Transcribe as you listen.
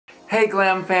Hey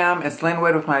GlamFam, it's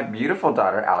Linwood with my beautiful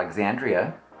daughter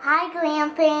Alexandria. Hi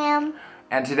GlamFam.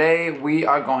 And today we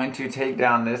are going to take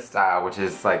down this style, which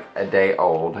is like a day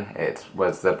old. It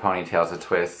was the ponytails, the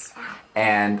twists.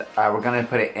 And we're gonna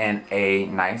put it in a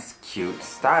nice, cute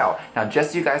style. Now,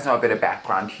 just so you guys know a bit of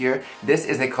background here, this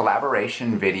is a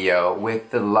collaboration video with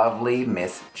the lovely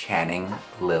Miss Channing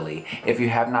Lily. If you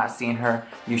have not seen her,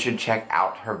 you should check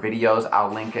out her videos. I'll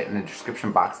link it in the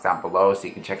description box down below so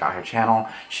you can check out her channel.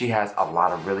 She has a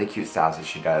lot of really cute styles that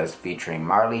she does featuring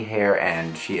Marley hair,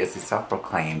 and she is the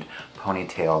self-proclaimed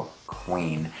ponytail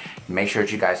queen. Make sure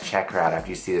that you guys check her out after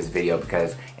you see this video,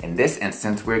 because in this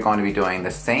instance we're going to be doing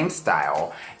the same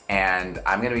style, and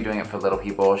I'm going to be doing it for little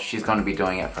people. She's going to be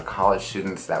doing it for college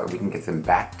students, that way we can get some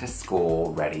back to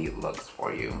school ready looks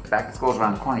for you. Back to school is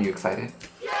around the corner. You excited?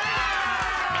 Yeah!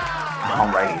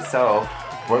 Alrighty, so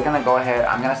we're going to go ahead.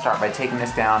 I'm going to start by taking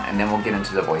this down and then we'll get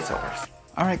into the voiceovers.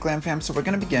 Alright GlamFam, so we're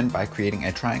going to begin by creating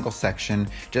a triangle section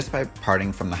just by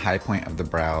parting from the high point of the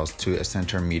brows to a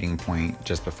center meeting point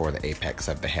just before the apex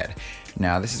of the head.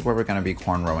 Now this is where we're going to be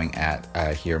cornrowing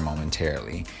at here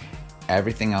momentarily.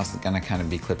 Everything else is going to kind of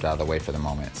be clipped out of the way for the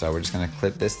moment. So we're just going to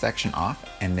clip this section off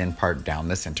and then part down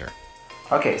the center.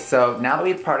 Okay, so now that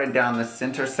we've parted down the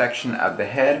center section of the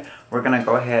head, we're going to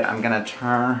go ahead, I'm going to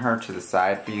turn her to the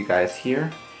side for you guys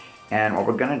here. And what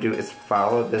we're going to do is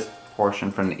follow this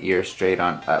portion from the ear straight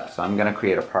on up. So I'm going to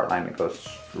create a part line that goes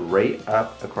straight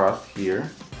up across here,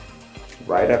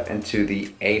 right up into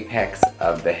the apex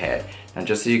of the head. Now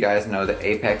just so you guys know, the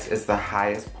apex is the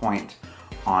highest point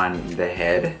on the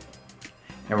head,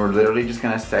 and we're literally just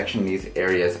going to section these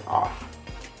areas off.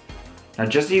 Now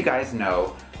just so you guys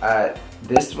know,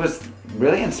 this was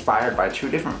really inspired by two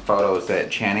different photos that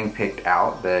Channing picked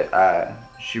out that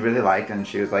she really liked, and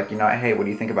she was like, you know, hey, what do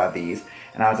you think about these?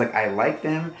 And I was like, I like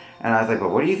them, and I was like, well,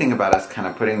 what do you think about us kind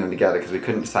of putting them together, because we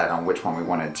couldn't decide on which one we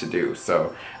wanted to do.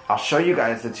 So I'll show you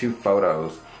guys the two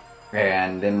photos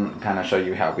and then kind of show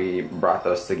you how we brought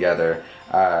those together,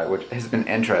 which has been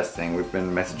interesting. We've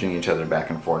been messaging each other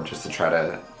back and forth just to try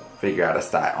to figure out a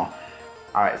style.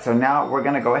 Alright, so now we're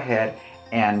going to go ahead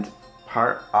and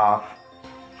part off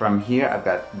from here. I've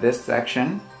got this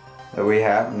section that we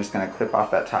have. I'm just going to clip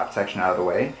off that top section out of the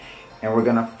way. And we're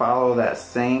going to follow that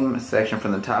same section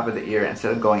from the top of the ear.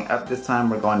 Instead of going up this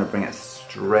time, we're going to bring it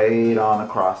straight on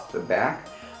across the back,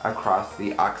 across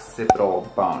the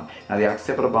occipital bone. Now the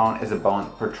occipital bone is a bone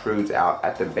that protrudes out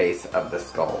at the base of the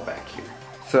skull back here.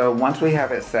 So once we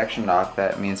have it sectioned off,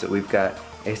 that means that we've got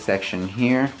a section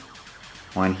here,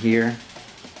 one here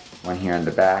in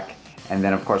the back, and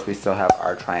then of course we still have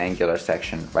our triangular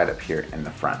section right up here in the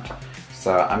front.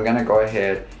 So I'm going to go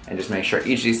ahead and just make sure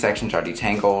each of these sections are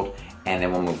detangled, and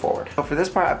then we'll move forward. So for this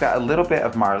part, I've got a little bit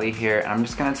of Marley here, and I'm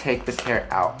just gonna take this hair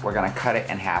out. We're gonna cut it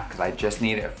in half because I just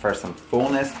need it for some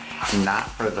fullness, not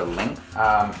for the length.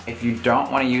 If you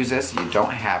don't wanna use this, you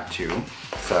don't have to,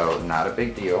 so not a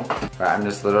big deal. But I'm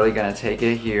just literally gonna take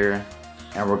it here,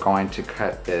 and we're going to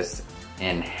cut this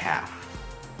in half.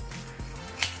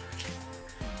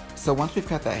 So once we've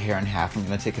cut that hair in half, I'm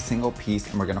going to take a single piece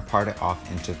and we're going to part it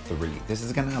off into three. This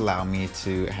is going to allow me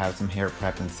to have some hair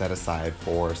prepped and set aside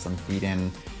for some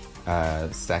feed-in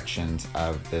sections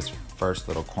of this first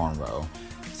little cornrow.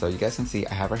 So you guys can see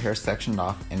I have her hair sectioned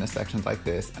off into sections like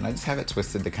this, and I just have it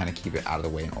twisted to kind of keep it out of the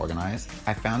way and organized.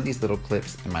 I found these little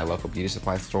clips in my local beauty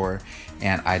supply store,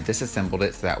 and I disassembled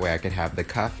it so that way I could have the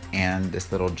cuff and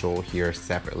this little jewel here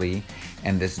separately.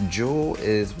 And this jewel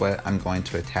is what I'm going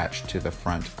to attach to the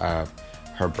front of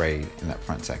her braid in that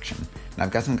front section. Now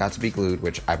I've got some got to be glued,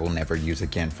 which I will never use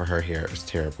again for her hair. It was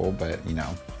terrible, but you know,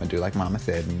 I do like Mama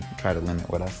said and try to limit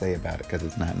what I say about it because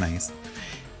it's not nice.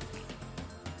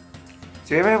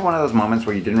 So you ever have one of those moments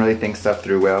where you didn't really think stuff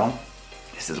through well?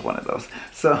 This is one of those.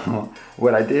 So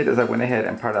what I did is I went ahead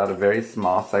and parted out a very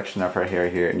small section of her hair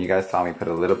here, and you guys saw me put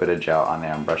a little bit of gel on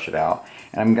there and brush it out.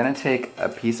 And I'm gonna take a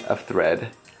piece of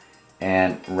thread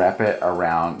and wrap it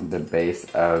around the base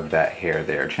of that hair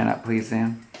there. Chin up please,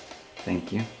 Sam.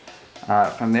 Thank you.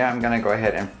 From there I'm gonna go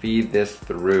ahead and feed this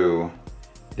through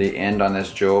the end on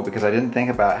this jewel, because I didn't think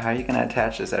about how you're gonna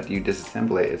attach this after you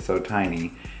disassemble it. It's so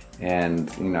tiny.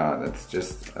 And you know, that's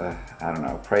just, I don't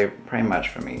know, pray much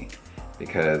for me,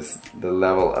 because the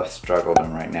level of struggle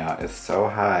I'm right now is so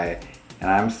high, and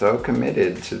I'm so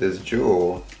committed to this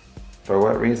jewel. For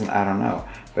what reason, I don't know.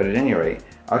 But at any rate,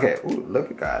 okay, ooh, look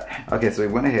at God. Okay, so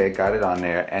we went ahead, got it on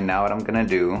there, and now what I'm gonna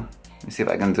do, let me see if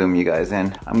I can zoom you guys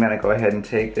in. I'm gonna go ahead and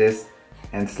take this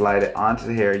and slide it onto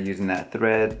the hair using that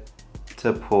thread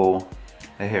to pull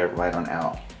the hair right on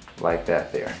out, like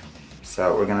that there.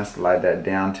 So we're gonna slide that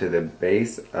down to the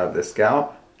base of the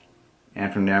scalp,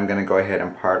 And from there I'm gonna go ahead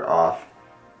and part off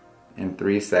in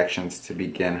 3 sections to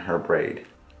begin her braid.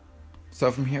 So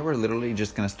from here, we're literally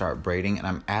just gonna start braiding, and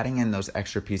I'm adding in those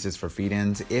extra pieces for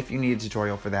feed-ins. If you need a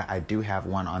tutorial for that, I do have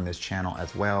one on this channel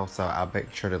as well, so I'll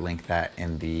make sure to link that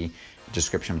in the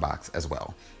description box as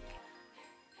well.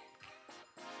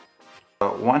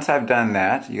 So once I've done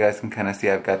that, you guys can kind of see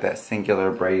I've got that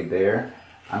singular braid there.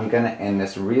 I'm gonna end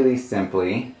this really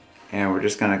simply, and we're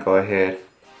just gonna go ahead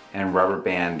and rubber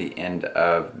band the end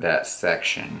of that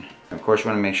section. Of course, you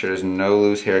want to make sure there's no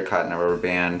loose hair caught in a rubber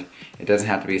band. It doesn't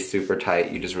have to be super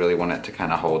tight. You just really want it to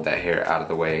kind of hold that hair out of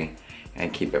the way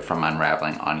and keep it from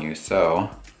unraveling on you. So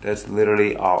that's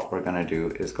literally all we're gonna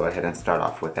do, is go ahead and start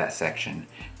off with that section,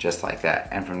 just like that.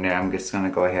 And from there, I'm just gonna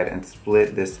go ahead and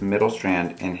split this middle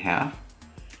strand in half.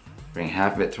 Bring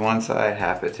half of it to one side,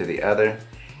 half of it to the other,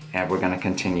 and we're gonna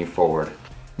continue forward.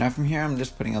 Now from here, I'm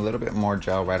just putting a little bit more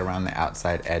gel right around the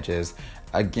outside edges.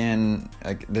 Again,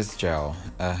 like this gel,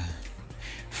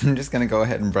 I'm just gonna go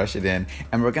ahead and brush it in,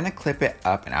 and we're gonna clip it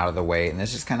up and out of the way, and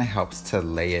this just kind of helps to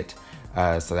lay it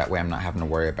so that way I'm not having to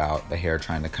worry about the hair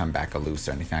trying to come back loose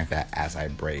or anything like that as I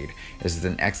braid. This is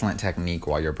an excellent technique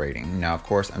while you're braiding. Now, of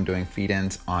course, I'm doing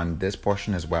feed-ins on this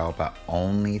portion as well, but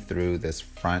only through this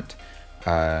front,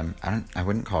 I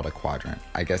wouldn't call it a quadrant,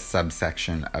 I guess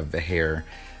subsection of the hair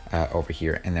over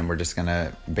here, and then we're just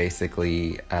gonna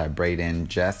basically braid in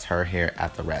just her hair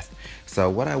at the rest. So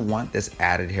what I want this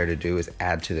added hair to do is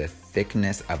add to the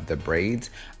thickness of the braids.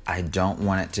 I don't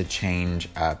want it to change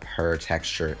up her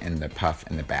texture in the puff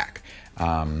in the back.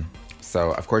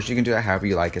 So of course you can do it however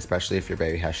you like, especially if your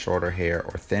baby has shorter hair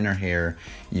or thinner hair.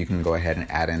 You can go ahead and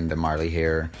add in the Marley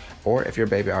hair, or if your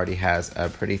baby already has a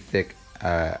pretty thick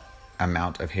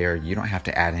amount of hair, you don't have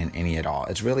to add in any at all.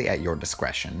 It's really at your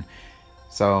discretion.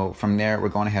 So from there, we're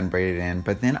going ahead and braid it in,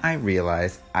 but then I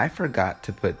realized I forgot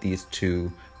to put these 2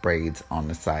 braids on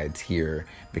the sides here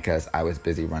because I was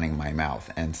busy running my mouth,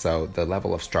 and so the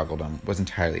level of struggledom was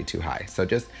entirely too high. So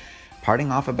just parting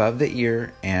off above the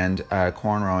ear and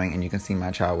cornrowing, and you can see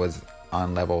my child was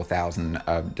on level 1000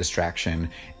 of distraction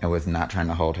and was not trying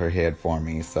to hold her head for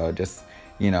me. So just,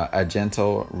 you know, a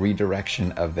gentle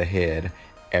redirection of the head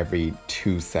every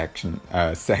 2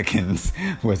 seconds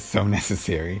was so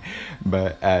necessary.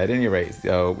 But at any rate,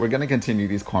 so we're gonna continue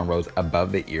these cornrows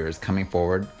above the ears coming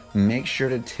forward. Make sure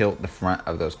to tilt the front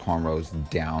of those cornrows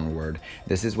downward.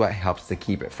 This is what helps to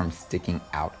keep it from sticking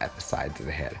out at the sides of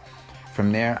the head.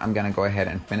 From there, I'm gonna go ahead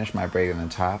and finish my braid on the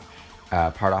top,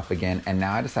 part off again, and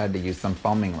now I decided to use some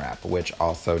foaming wrap, which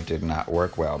also did not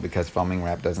work well because foaming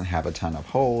wrap doesn't have a ton of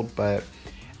hold, but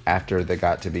after they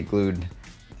got to be glued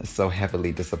so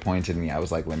heavily disappointed me, I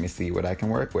was like, let me see what I can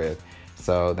work with.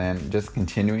 So then just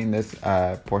continuing this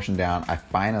portion down, I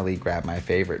finally grabbed my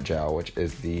favorite gel, which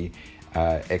is the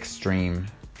Extreme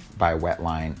by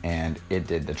Wetline, and it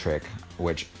did the trick,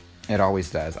 which it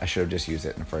always does. I should have just used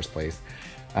it in the first place.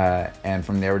 And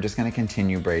from there, we're just gonna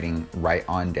continue braiding right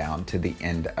on down to the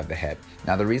end of the head.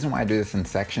 Now, the reason why I do this in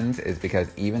sections is because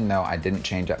even though I didn't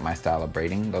change up my style of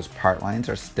braiding, those part lines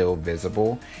are still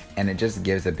visible, and it just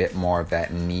gives a bit more of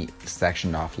that neat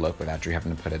sectioned off look without you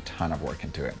having to put a ton of work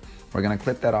into it. We're gonna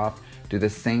clip that off, do the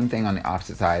same thing on the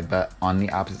opposite side, but on the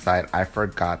opposite side, I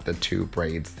forgot the 2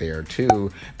 braids there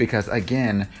too, because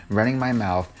again, running my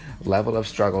mouth, level of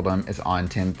struggledom is on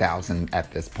 10,000 at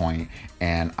this point,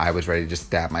 and I was ready to just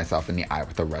stab myself in the eye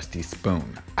with a rusty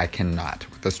spoon. I cannot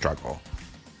with the struggle.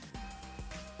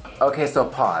 Okay, so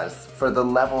pause for the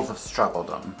levels of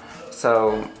struggledom.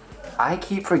 So I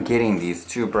keep forgetting these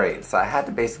 2 braids, so I had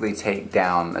to basically take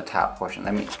down the top portion.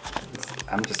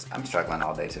 I'm struggling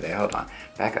all day today. Hold on,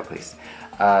 back up please.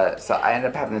 So I ended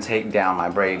up having to take down my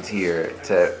braids here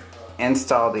to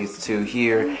install these 2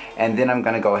 here, and then I'm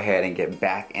gonna go ahead and get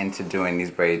back into doing these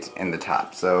braids in the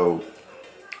top. So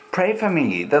pray for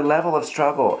me, the level of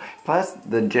struggle. Plus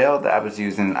the gel that I was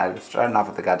using, I was starting off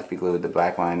with the Got to Be Glued, the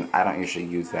black one. I don't usually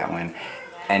use that one,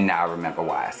 and now I remember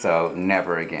why. So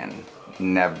never again,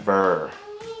 never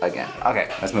again. Okay,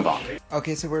 let's move on.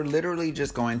 Okay, so we're literally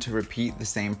just going to repeat the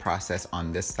same process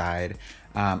on this side.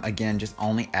 Again, just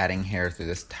only adding hair through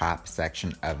this top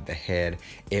section of the head.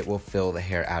 It will fill the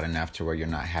hair out enough to where you're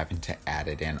not having to add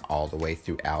it in all the way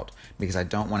throughout, because I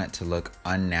don't want it to look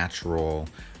unnatural.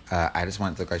 I just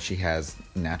want it to look like she has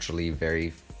naturally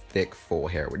very thick, full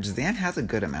hair, which Zan has a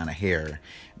good amount of hair,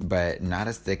 but not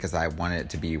as thick as I want it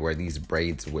to be where these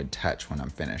braids would touch when I'm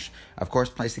finished. Of course,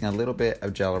 placing a little bit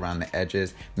of gel around the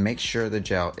edges. Make sure the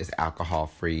gel is alcohol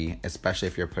free, especially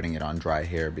if you're putting it on dry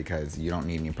hair, because you don't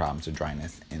need any problems with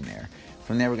dryness in there.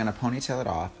 From there, we're gonna ponytail it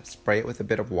off, spray it with a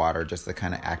bit of water just to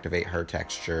kind of activate her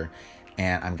texture,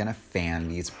 and I'm gonna fan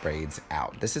these braids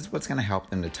out. This is what's gonna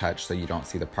help them to touch so you don't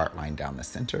see the part line down the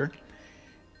center.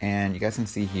 And you guys can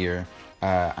see here,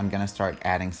 I'm gonna start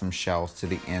adding some shells to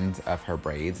the ends of her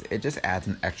braids. It just adds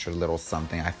an extra little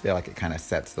something. I feel like it kind of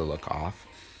sets the look off.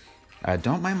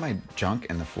 Don't mind my junk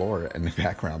in the floor in the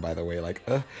background, by the way.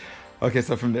 Okay,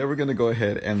 so from there we're gonna go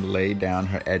ahead and lay down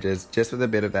her edges just with a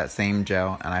bit of that same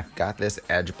gel. And I've got this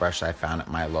edge brush I found at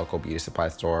my local beauty supply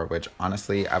store, which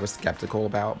honestly I was skeptical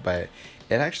about, but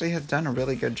it actually has done a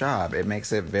really good job. It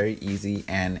makes it very easy,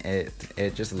 and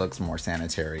it just looks more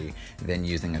sanitary than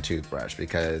using a toothbrush,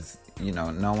 because you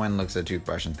know, no one looks at a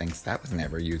toothbrush and thinks that was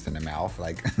never used in the mouth.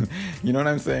 Like, you know what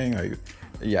I'm saying? Like,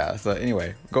 yeah, so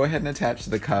anyway, go ahead and attach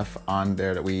the cuff on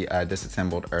there that we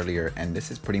disassembled earlier, and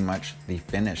this is pretty much the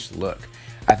finished look.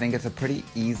 I think it's a pretty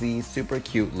easy, super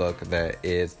cute look that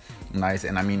is nice.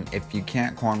 And I mean, if you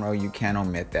can't cornrow, you can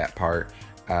omit that part.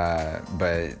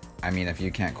 But I mean, if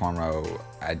you can't cornrow,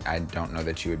 I don't know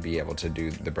that you would be able to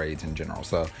do the braids in general.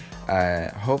 So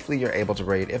hopefully you're able to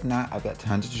braid. If not, I've got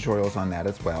tons of tutorials on that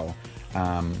as well.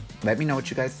 Let me know what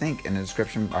you guys think in the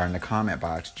description or in the comment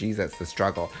box. Geez, that's the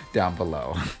struggle down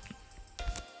below.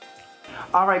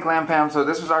 Alright, GlamFam, so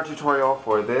this was our tutorial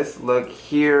for this look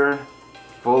here.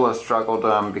 Full of struggle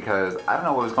because I don't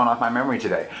know what was going on with my memory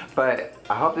today. But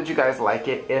I hope that you guys like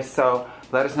it. If so,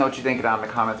 let us know what you think down in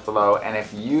the comments below. And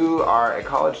if you are a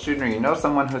college student or you know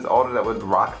someone who's older that would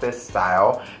rock this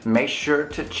style, make sure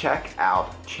to check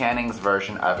out Channing's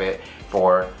version of it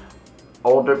for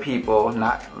older people.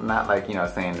 Not like, you know,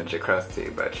 saying that you're crusty,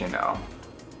 but you know,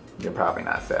 you're probably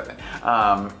not 7.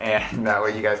 And that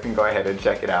way you guys can go ahead and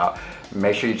check it out.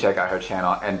 Make sure you check out her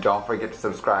channel, and don't forget to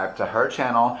subscribe to her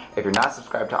channel. If you're not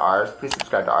subscribed to ours, please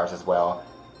subscribe to ours as well.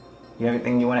 You have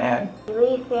anything you want to add?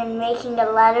 We've been making a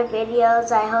lot of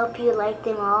videos. I hope you like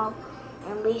them all.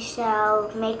 And we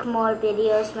shall make more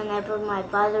videos whenever my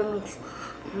father makes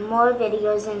more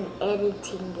videos and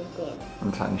editing it in.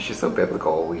 I'm telling you, she's so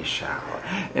biblical. We shall.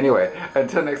 Anyway,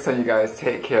 until next time, you guys,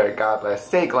 take care. God bless.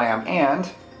 Stay glam,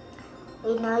 and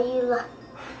we know you love.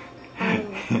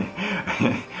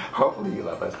 Hopefully you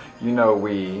love us. You know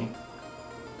we.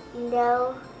 You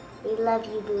know we love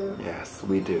you, boo. Yes,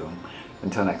 we do.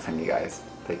 Until next time, you guys,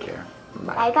 take care.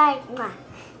 Bye. Bye bye. Mwah.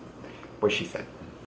 What she said.